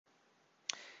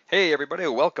Hey everybody,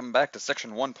 welcome back to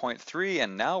section 1.3,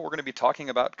 and now we're going to be talking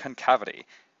about concavity.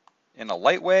 In a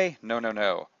light way?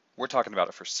 No. We're talking about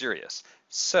it for serious.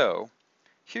 So,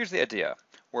 here's the idea.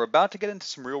 We're about to get into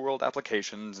some real-world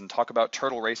applications and talk about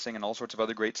turtle racing and all sorts of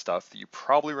other great stuff that you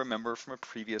probably remember from a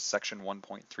previous section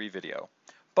 1.3 video.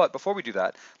 But before we do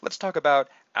that, let's talk about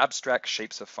abstract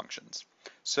shapes of functions.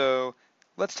 So,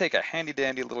 let's take a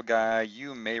handy-dandy little guy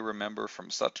you may remember from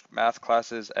such math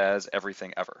classes as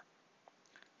everything ever.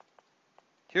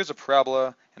 Here's a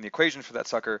parabola, and the equation for that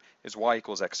sucker is y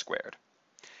equals x squared.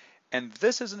 And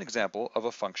this is an example of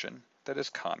a function that is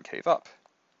concave up.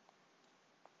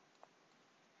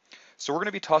 So we're going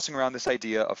to be tossing around this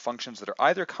idea of functions that are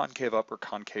either concave up or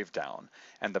concave down.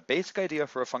 And the basic idea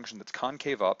for a function that's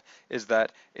concave up is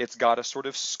that it's got a sort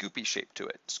of scoopy shape to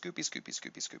it.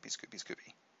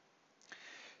 Scoopy.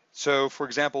 So for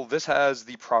example, this has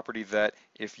the property that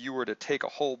if you were to take a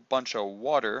whole bunch of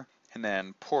water and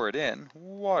then pour it in,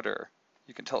 water.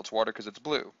 You can tell it's water because it's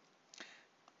blue.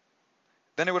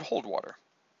 Then it would hold water.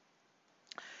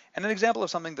 And an example of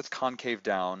something that's concave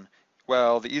down,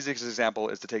 well, the easiest example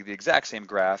is to take the exact same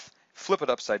graph, flip it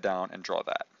upside down, and draw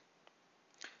that.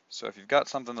 So if you've got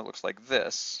something that looks like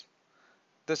this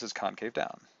is concave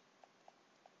down.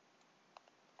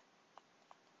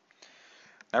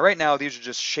 Now right now, these are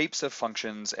just shapes of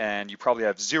functions, and you probably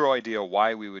have zero idea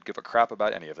why we would give a crap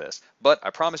about any of this. But I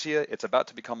promise you, it's about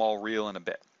to become all real in a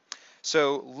bit.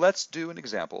 So let's do an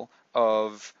example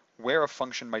of where a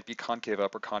function might be concave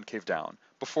up or concave down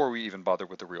before we even bother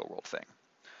with the real world thing.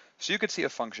 So you could see a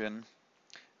function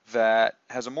that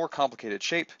has a more complicated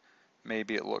shape.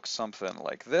 Maybe it looks something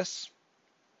like this.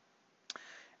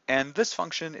 And this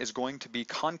function is going to be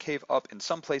concave up in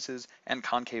some places and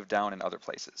concave down in other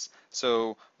places.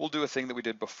 So we'll do a thing that we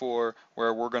did before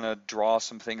where we're going to draw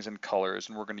some things in colors,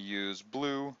 and we're going to use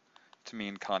blue to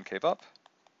mean concave up.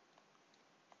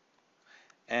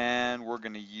 And we're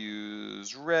going to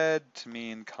use red to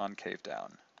mean concave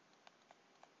down.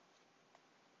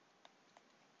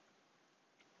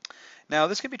 Now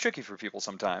this can be tricky for people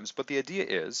sometimes, but the idea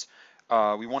is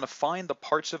we want to find the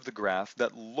parts of the graph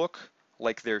that look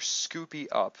like they're scoopy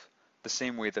up the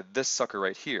same way that this sucker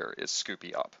right here is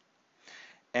scoopy up.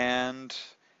 And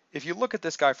if you look at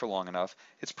this guy for long enough,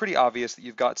 it's pretty obvious that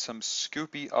you've got some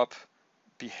scoopy up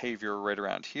behavior right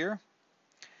around here,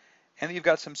 and you've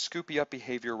got some scoopy up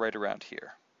behavior right around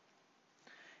here.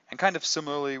 And kind of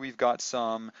similarly, we've got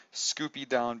some scoopy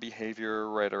down behavior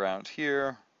right around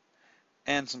here,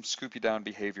 and some scoopy down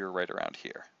behavior right around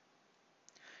here.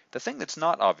 The thing that's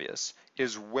not obvious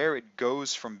is where it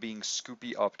goes from being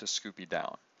scoopy up to scoopy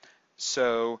down.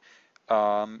 So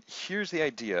here's the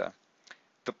idea.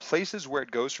 The places where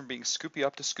it goes from being scoopy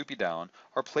up to scoopy down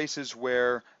are places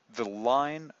where the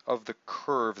line of the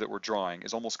curve that we're drawing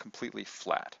is almost completely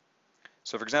flat.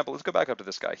 So for example, let's go back up to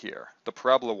this guy here, the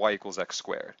parabola y equals x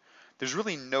squared. There's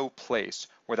really no place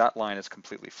where that line is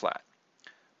completely flat.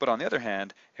 But on the other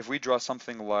hand, if we draw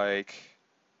something like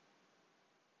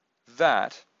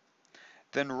that,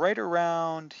 then right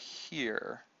around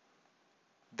here,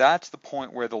 that's the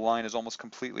point where the line is almost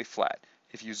completely flat.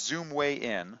 If you zoom way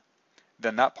in,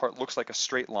 then that part looks like a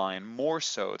straight line more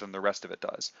so than the rest of it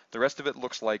does. The rest of it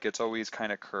looks like it's always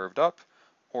kind of curved up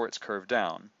or it's curved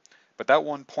down. But that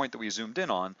one point that we zoomed in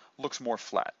on looks more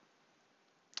flat.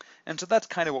 And so that's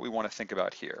kind of what we want to think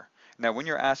about here. Now, when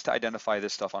you're asked to identify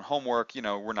this stuff on homework,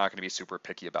 we're not going to be super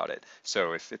picky about it.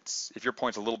 So if your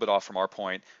point's a little bit off from our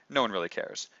point, no one really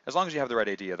cares. As long as you have the right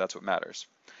idea, that's what matters.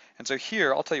 And so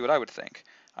here, I'll tell you what I would think.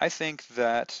 I think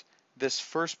that this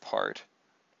first part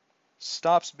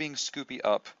stops being scoopy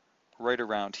up right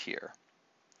around here.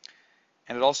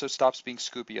 And it also stops being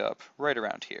scoopy up right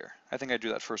around here. I think I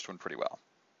drew that first one pretty well.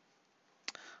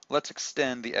 Let's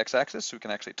extend the x-axis so we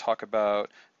can actually talk about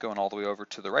going all the way over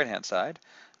to the right-hand side.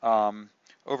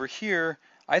 Over here,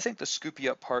 I think the scoopy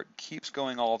up part keeps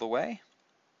going all the way.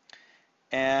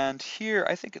 And here,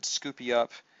 I think it's scoopy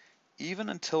up even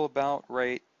until about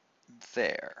right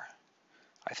there.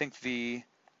 I think the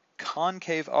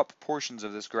concave up portions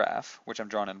of this graph, which I'm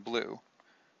drawn in blue,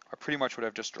 are pretty much what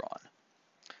I've just drawn.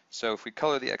 So if we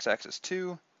color the x-axis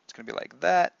too, it's going to be like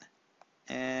that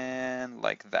and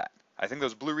like that. I think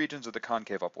those blue regions are the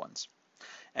concave up ones.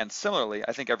 And similarly,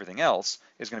 I think everything else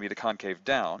is going to be the concave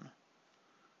down.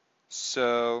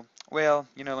 So, well,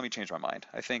 let me change my mind.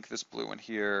 I think this blue one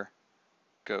here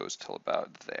goes till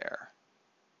about there.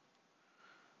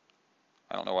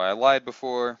 I don't know why I lied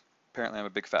before. Apparently I'm a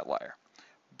big fat liar.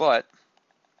 But,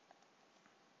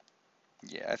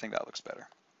 yeah, I think that looks better.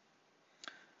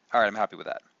 All right, I'm happy with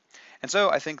that. And so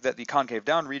I think that the concave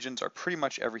down regions are pretty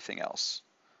much everything else.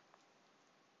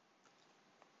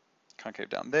 concave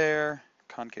down there,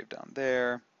 concave down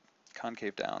there,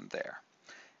 concave down there.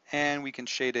 And we can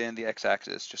shade in the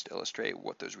x-axis just to illustrate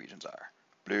what those regions are.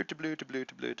 Blue to blue to blue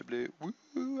to blue to blue.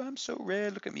 Woo, I'm so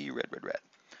red, look at me, red, red, red.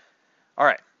 All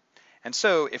right, and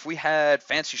so if we had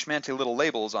fancy schmancy little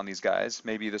labels on these guys,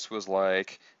 maybe this was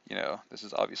like, you know, this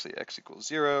is obviously x equals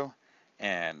 0,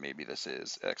 and maybe this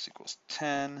is x equals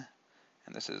 10,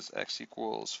 and this is x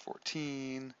equals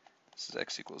 14, this is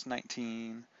x equals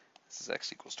 19, this is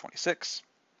x equals 26.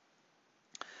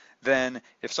 Then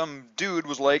if some dude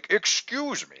was like,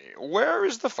 excuse me, where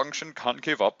is the function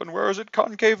concave up and where is it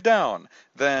concave down?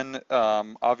 Then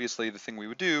obviously the thing we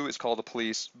would do is call the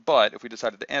police, but if we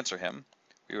decided to answer him,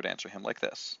 we would answer him like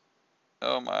this.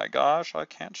 Oh my gosh, I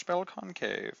can't spell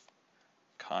concave.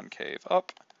 Concave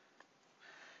up.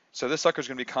 So this sucker's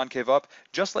going to be concave up.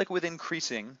 Just like with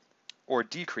increasing or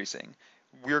decreasing,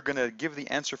 we're going to give the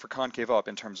answer for concave up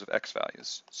in terms of x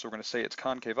values. So we're going to say it's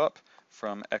concave up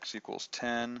from x equals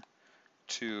 10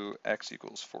 to x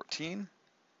equals 14.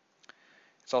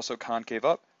 It's also concave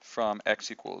up from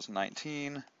x equals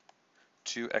 19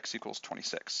 to x equals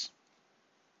 26.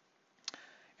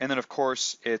 And then of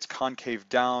course it's concave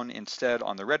down instead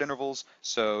on the red intervals,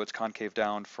 so it's concave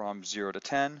down from 0 to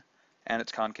 10, and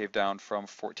it's concave down from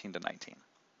 14 to 19.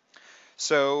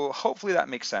 So hopefully that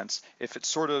makes sense. If it's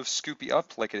sort of scoopy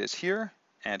up like it is here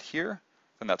and here,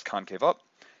 then that's concave up.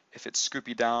 If it's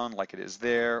scoopy down like it is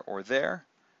there or there,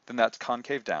 then that's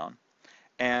concave down.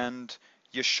 And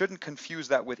you shouldn't confuse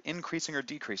that with increasing or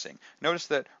decreasing. Notice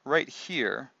that right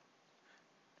here,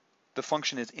 the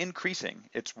function is increasing.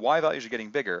 Its y values are getting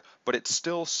bigger, but it's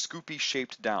still scoopy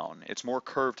shaped down. It's more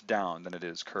curved down than it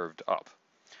is curved up.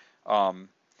 And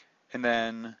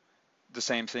then the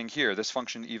same thing here. This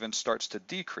function even starts to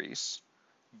decrease,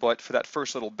 but for that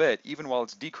first little bit, even while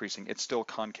it's decreasing, it's still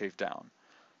concave down.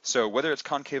 So whether it's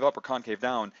concave up or concave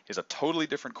down is a totally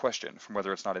different question from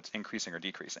whether it's increasing or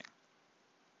decreasing.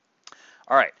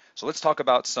 All right, so let's talk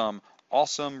about some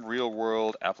awesome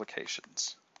real-world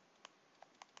applications.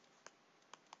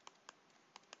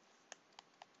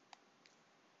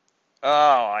 Oh,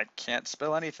 I can't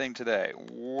spell anything today.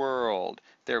 World.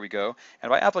 There we go.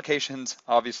 And by applications,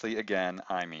 obviously, again,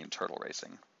 I mean turtle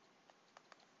racing.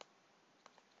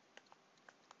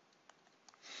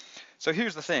 So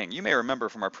here's the thing. You may remember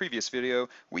from our previous video,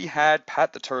 we had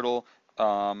Pat the Turtle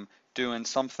doing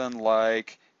something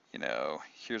like, you know,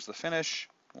 here's the finish,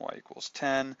 y equals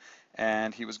 10,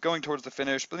 and he was going towards the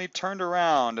finish, but then he turned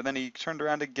around, and then he turned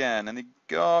around again, and he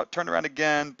turned around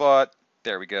again, but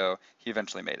there we go. He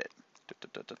eventually made it.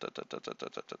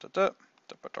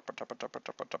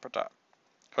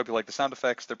 Hope you like the sound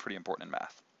effects. They're pretty important in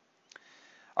math.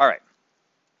 All right.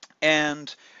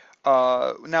 And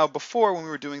now before, when we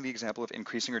were doing the example of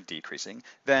increasing or decreasing,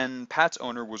 then Pat's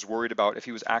owner was worried about if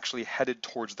he was actually headed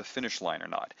towards the finish line or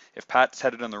not. If Pat's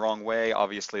headed in the wrong way,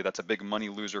 obviously that's a big money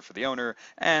loser for the owner,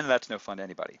 and that's no fun to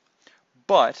anybody.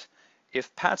 But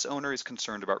if Pat's owner is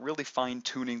concerned about really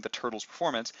fine-tuning the turtle's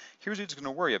performance, here's what he's going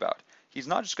to worry about. He's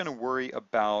not just going to worry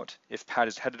about if Pat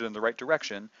is headed in the right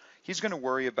direction, he's going to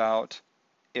worry about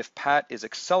if Pat is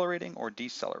accelerating or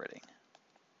decelerating.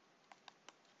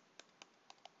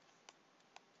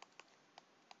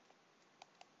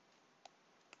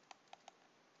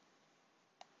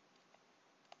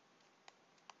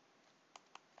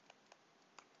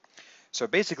 So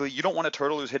basically, you don't want a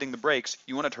turtle who's hitting the brakes,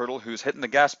 you want a turtle who's hitting the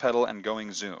gas pedal and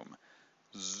going zoom.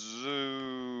 Zoom.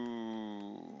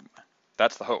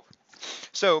 That's the hope.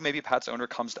 So maybe Pat's owner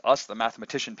comes to us, the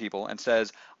mathematician people, and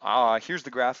says, here's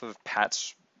the graph of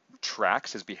Pat's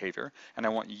tracks, his behavior, and I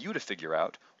want you to figure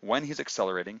out when he's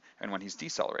accelerating and when he's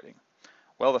decelerating.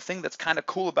 Well, the thing that's kind of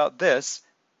cool about this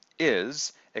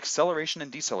is acceleration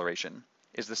and deceleration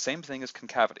is the same thing as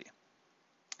concavity.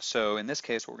 So in this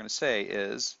case, what we're going to say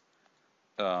is,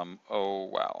 oh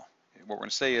wow, what we're going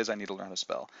to say is I need to learn how to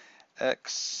spell.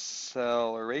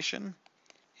 Acceleration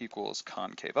equals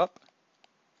concave up,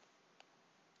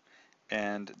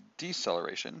 and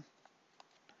deceleration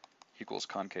equals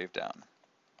concave down.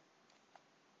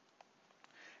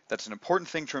 That's an important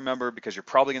thing to remember because you're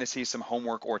probably going to see some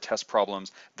homework or test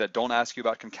problems that don't ask you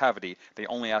about concavity, they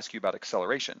only ask you about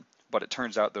acceleration, but it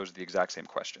turns out those are the exact same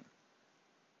question.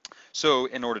 So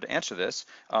in order to answer this,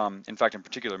 in fact, in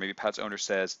particular, maybe Pat's owner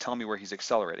says, tell me where he's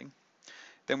accelerating.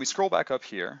 Then we scroll back up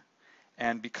here,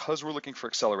 and because we're looking for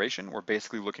acceleration, we're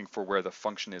basically looking for where the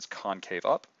function is concave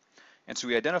up. And so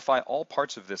we identify all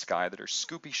parts of this guy that are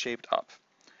scoopy shaped up.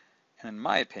 And in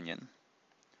my opinion,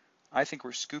 I think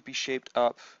we're scoopy shaped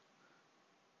up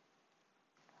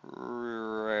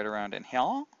right around in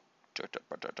here.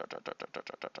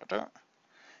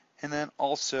 And then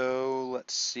also,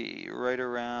 let's see, right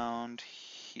around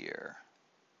here.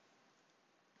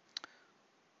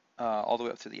 All the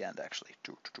way up to the end, actually.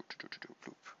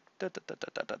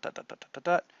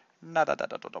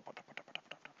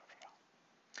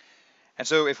 And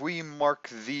so if we mark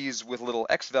these with little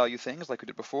x value things like we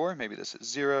did before, maybe this is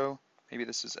 0, maybe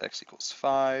this is x equals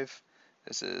 5,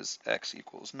 this is x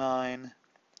equals 9,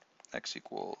 x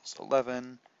equals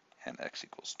 11, and x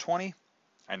equals 20.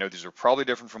 I know these are probably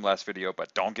different from last video,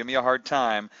 but don't give me a hard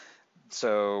time.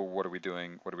 So what are we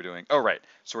doing? What are we doing? Oh, right.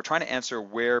 So we're trying to answer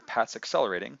where Pat's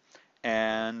accelerating,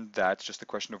 and that's just the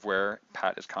question of where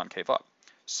Pat is concave up.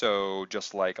 So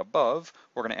just like above,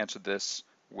 we're going to answer this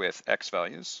with x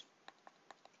values.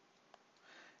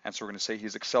 And so we're going to say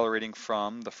he's accelerating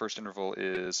from, the first interval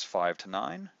is 5 to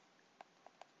 9.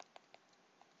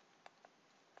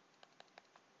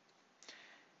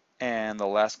 And the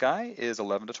last guy is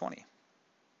 11 to 20.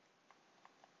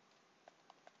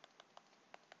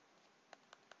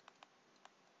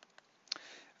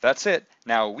 That's it.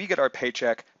 Now we get our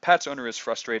paycheck, Pat's owner is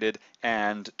frustrated,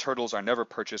 and turtles are never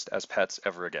purchased as pets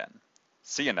ever again.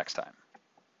 See you next time.